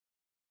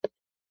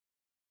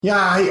 Yeah,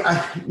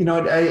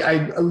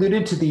 I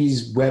alluded to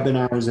these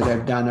webinars that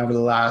I've done over the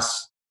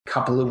last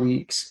couple of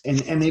weeks,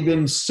 and they've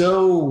been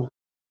so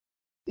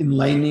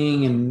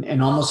enlightening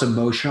and almost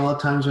emotional at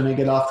times when I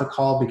get off the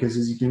call, because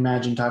as you can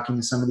imagine, talking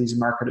to some of these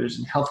marketers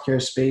in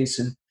healthcare space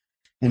and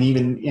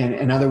even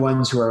and other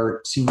ones who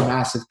are seeing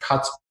massive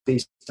cuts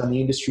based on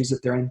the industries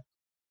that they're in.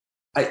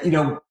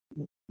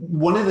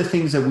 One of the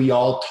things that we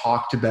all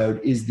talked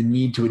about is the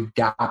need to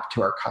adapt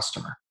to our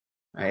customer,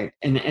 right?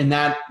 And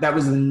that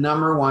was the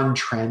number one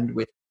trend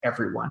with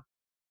everyone.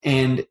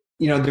 And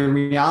the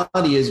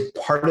reality is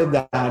part of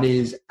that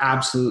is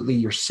absolutely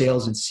your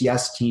sales and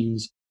CS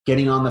teams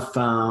getting on the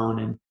phone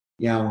and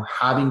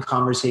having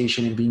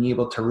conversation and being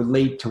able to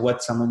relate to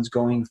what someone's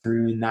going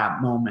through in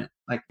that moment.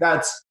 Like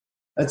that's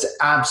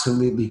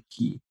absolutely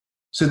key.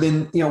 So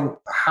then,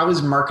 how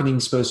is marketing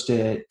supposed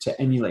to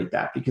emulate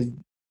that? Because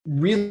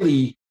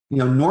really,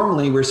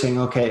 normally we're saying,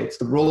 okay, it's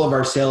the role of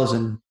our sales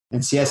and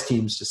and CS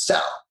teams to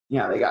sell.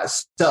 They got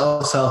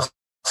to sell.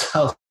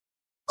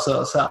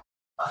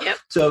 Yep.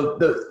 So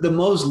the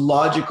most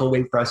logical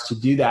way for us to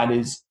do that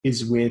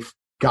is with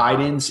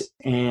guidance,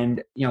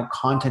 and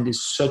content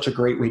is such a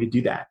great way to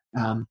do that.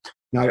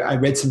 I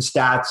read some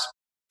stats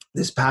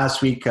this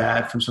past week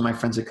from some of my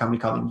friends at a company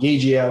called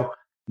Engagio.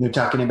 They're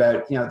talking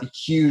about the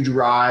huge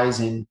rise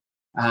in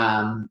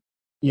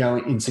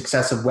in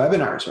success of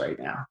webinars right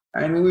now.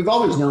 I mean, we've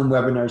always known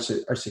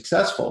webinars are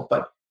successful,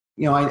 but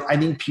I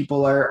think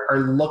people are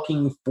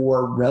looking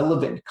for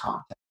relevant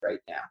content right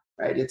now.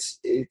 Right? It's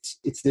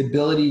the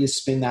ability to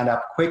spin that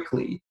up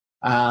quickly.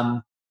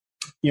 One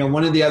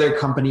of the other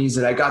companies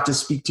that I got to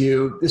speak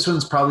to, this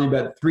one's probably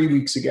about 3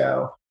 weeks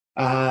ago,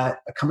 a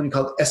company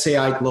called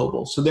SAI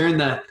Global. So they're in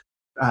the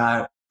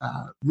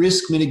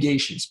risk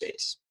mitigation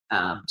space.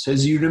 So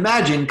as you'd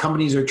imagine,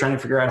 companies are trying to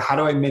figure out, how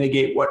do I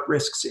mitigate what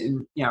risks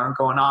are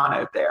going on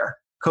out there?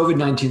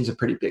 COVID-19 is a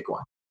pretty big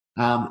one.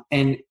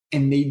 And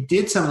they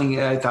did something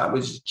that I thought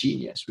was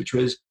genius, which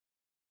was,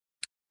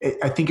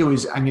 I think it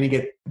was, I'm going to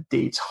get the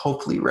dates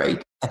hopefully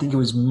right. I think it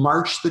was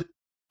March the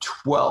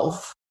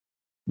 12th,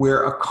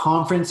 where a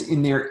conference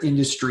in their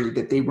industry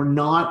that they were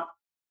not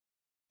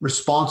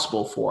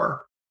responsible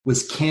for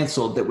was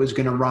canceled, that was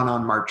going to run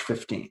on March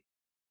 15th.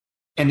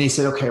 And they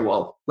said, okay,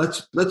 well,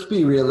 let's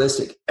be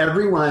realistic.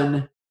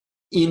 Everyone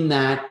in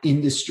that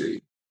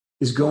industry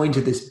is going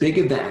to this big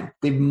event.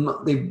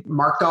 They've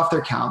marked off their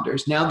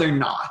calendars. Now they're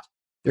not.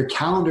 Their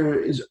calendar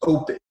is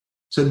open.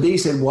 So they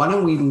said, why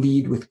don't we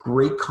lead with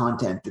great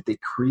content that they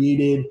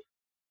created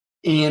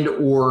and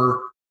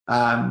or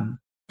kind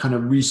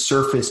of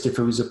resurfaced if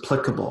it was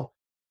applicable.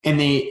 And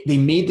they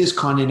made this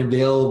content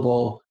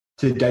available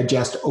to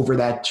digest over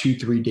that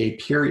 2-3 day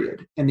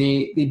period. And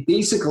they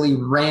basically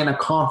ran a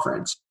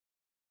conference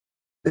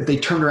that they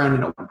turned around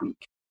in a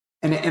week.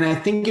 And I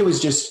think it was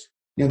just,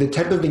 the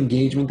type of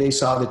engagement they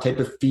saw, the type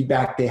of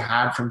feedback they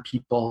had from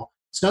people.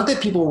 It's not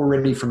that people were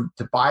ready to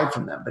buy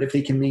from them, but if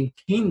they can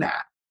maintain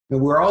that,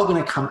 we're all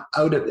going to come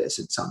out of this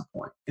at some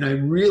point. And I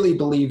really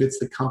believe it's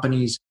the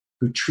companies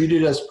who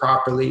treated us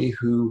properly,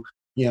 who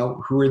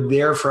are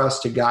there for us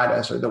to guide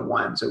us, are the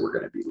ones that we're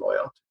going to be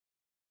loyal to.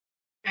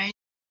 Right.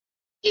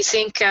 You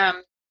think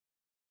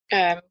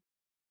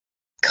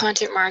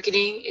content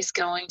marketing is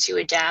going to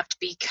adapt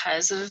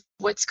because of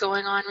what's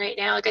going on right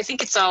now? I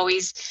think it's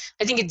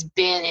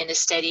been in a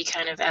steady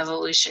kind of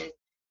evolution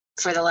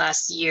for the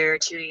last year,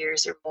 2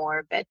 years or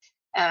more. But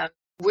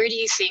where do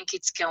you think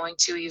it's going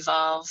to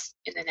evolve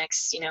in the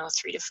next, 3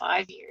 to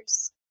 5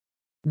 years?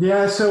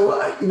 Yeah. So,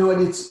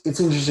 it's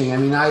interesting. I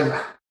mean,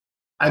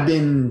 I've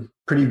been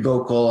pretty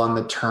vocal on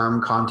the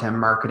term content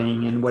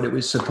marketing and what it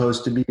was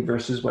supposed to be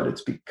versus what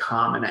it's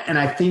become. And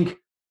I think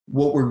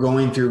what we're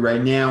going through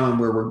right now and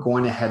where we're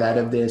going to head out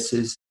of this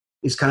is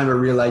kind of a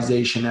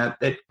realization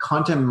that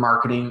content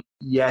marketing,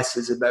 yes,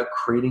 is about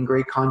creating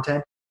great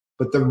content,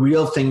 but the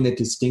real thing that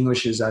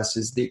distinguishes us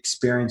is the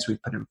experience we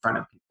put in front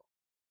of people.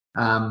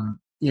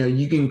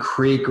 You can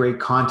create great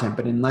content,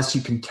 but unless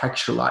you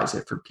contextualize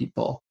it for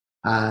people,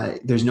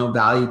 there's no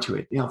value to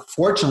it.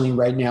 Fortunately,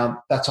 right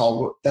now, that's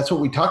what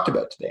we talked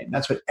about today, and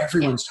that's what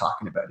everyone's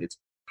talking about. It's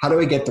how do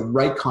I get the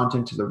right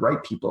content to the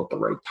right people at the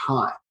right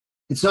time?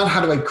 It's not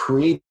how do I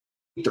create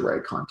the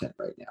right content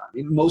right now. I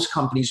mean, most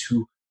companies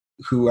who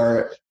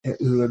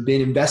have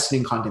been invested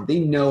in content, they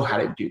know how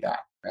to do that,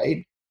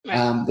 right?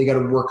 They got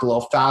to work a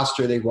little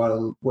faster. They got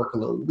to work a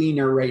little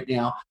leaner right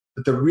now.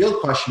 But the real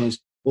question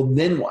is, well,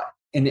 then what?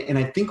 And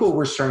I think what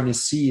we're starting to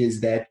see is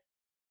that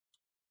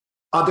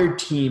other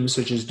teams,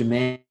 such as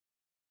demand,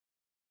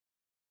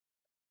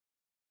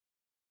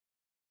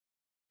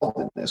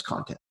 in this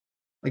content.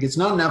 Like, it's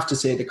not enough to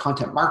say the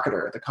content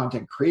marketer, the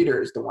content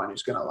creator is the one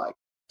who's going to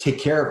take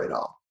care of it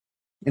all.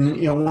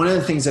 And one of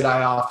the things that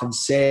I often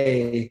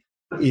say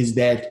is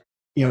that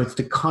it's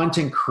the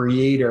content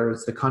creator,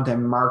 it's the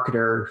content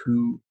marketer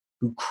who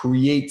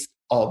creates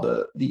all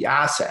the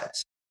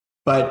assets,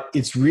 but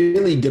it's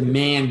really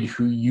demand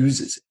who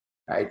uses it,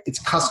 right? It's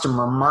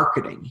customer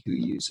marketing who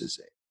uses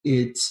it.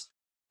 It's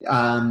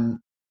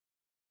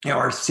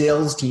our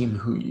sales team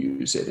who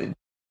use it, and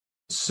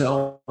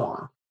so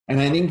on. And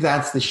I think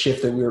that's the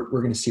shift that we're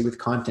going to see with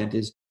content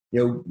is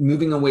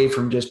moving away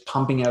from just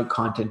pumping out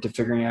content to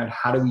figuring out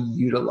how do we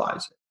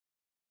utilize it.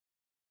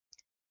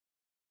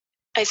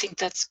 I think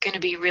that's going to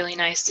be really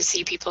nice to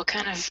see people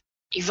kind of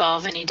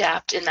evolve and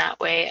adapt in that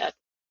way.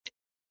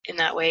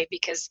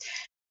 Because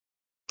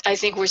I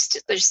think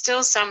there's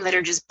still some that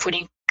are just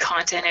putting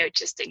content out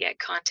just to get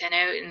content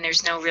out, and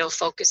there's no real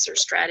focus or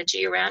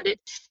strategy around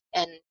it.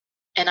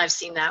 And I've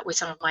seen that with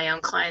some of my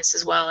own clients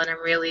as well. And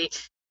I'm really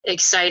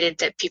excited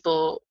that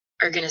people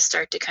are going to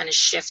start to kind of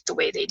shift the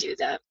way they do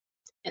that.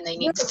 And they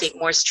need to think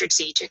more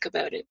strategic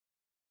about it.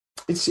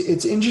 It's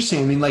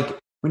interesting. I mean,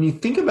 when you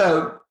think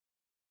about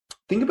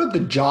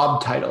the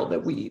job title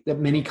that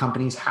many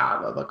companies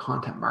have of a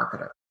content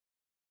marketer.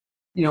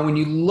 When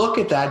you look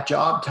at that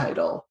job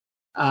title,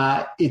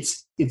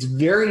 it's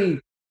very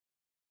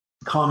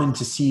common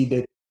to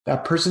see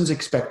that person's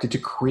expected to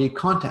create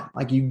content.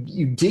 Like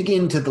you dig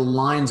into the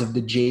lines of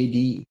the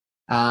JD,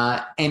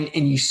 And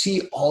you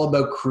see all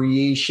about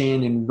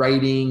creation and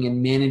writing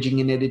and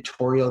managing an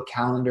editorial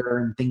calendar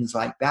and things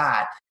like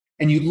that.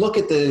 And you look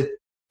at the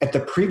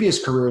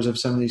previous careers of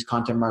some of these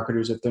content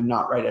marketers, if they're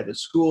not right out of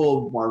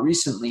school more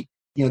recently,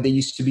 they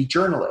used to be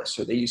journalists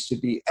or they used to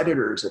be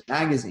editors at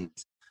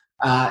magazines.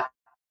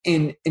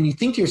 And you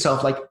think to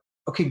yourself, like,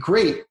 okay,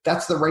 great,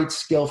 that's the right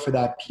skill for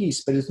that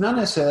piece, but it's not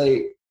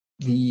necessarily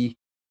the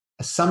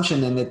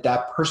assumption then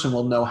that person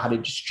will know how to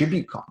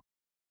distribute content,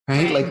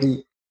 right? Like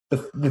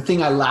the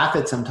thing I laugh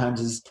at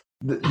sometimes is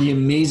the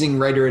amazing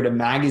writer at a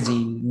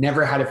magazine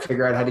never had to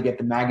figure out how to get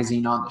the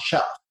magazine on the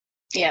shelf.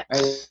 Yeah.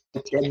 Right?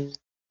 And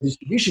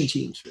distribution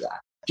teams for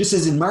that. Just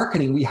as in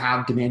marketing, we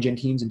have demand gen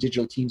teams and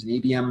digital teams and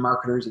ABM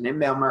marketers and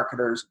inbound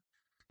marketers,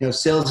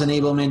 sales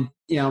enablement,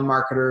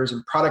 marketers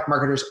and product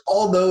marketers.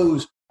 All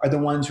those are the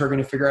ones who are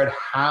going to figure out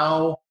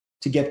how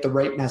to get the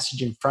right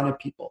message in front of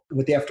people. And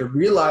what they have to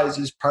realize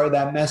is part of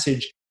that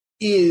message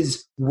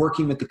is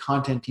working with the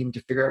content team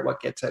to figure out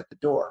what gets out the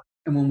door.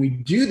 And when we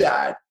do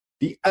that,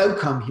 the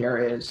outcome here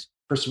is,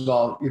 first of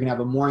all, you're going to have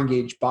a more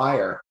engaged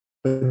buyer,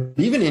 but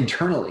even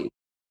internally,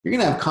 you're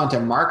going to have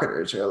content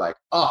marketers who are like,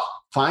 oh,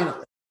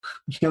 finally.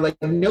 Like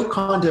no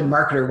content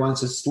marketer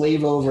wants to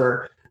slave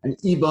over an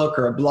ebook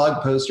or a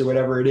blog post or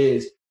whatever it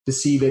is to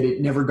see that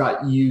it never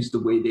got used the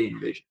way they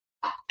envisioned.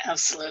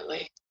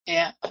 Absolutely.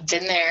 Yeah, I've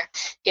been there.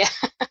 Yeah,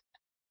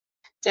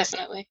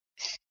 definitely.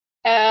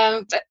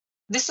 But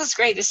this is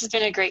great. This has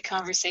been a great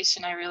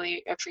conversation. I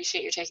really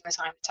appreciate you taking the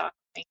time to talk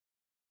with me.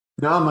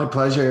 No, my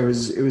pleasure.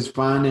 It was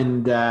fun.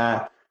 And,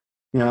 I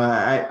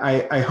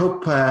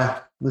hope,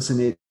 listen,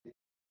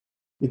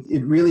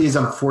 it really is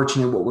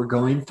unfortunate what we're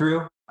going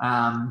through.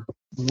 One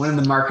of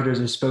the marketers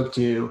I spoke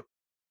to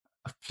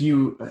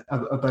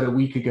about a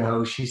week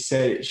ago, she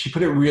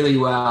put it really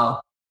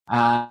well.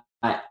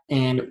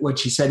 And what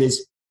she said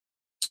is,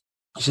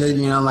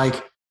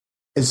 like,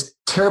 as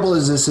terrible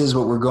as this is,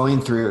 what we're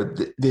going through,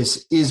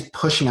 this is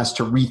pushing us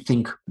to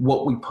rethink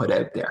what we put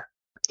out there.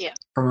 Yeah.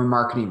 From a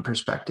marketing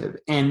perspective.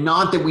 And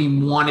not that we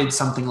wanted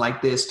something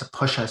like this to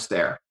push us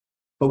there,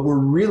 but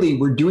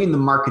we're doing the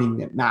marketing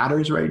that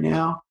matters right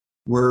now.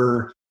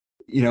 We're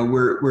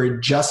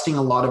adjusting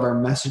a lot of our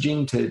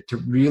messaging to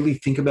really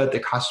think about the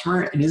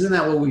customer. And isn't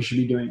that what we should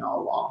be doing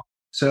all along?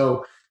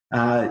 So,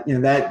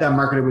 that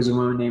marketer was a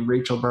woman named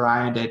Rachel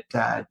Bryant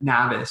at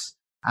Navis.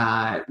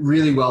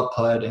 Really well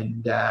put,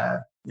 and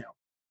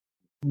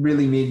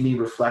really made me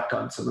reflect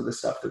on some of the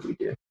stuff that we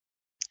do.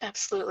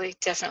 Absolutely,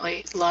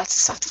 definitely, lots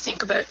of stuff to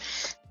think about.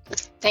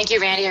 Thank you,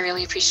 Randy. I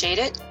really appreciate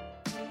it.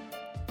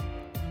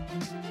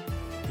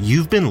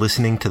 You've been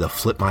listening to the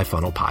Flip My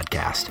Funnel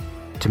podcast.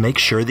 To make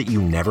sure that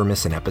you never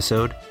miss an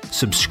episode,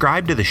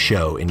 subscribe to the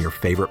show in your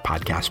favorite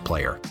podcast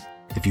player.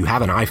 If you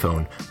have an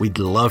iPhone, we'd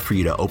love for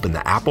you to open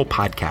the Apple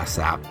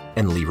Podcasts app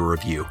and leave a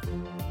review.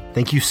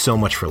 Thank you so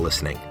much for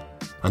listening.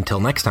 Until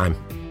next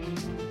time.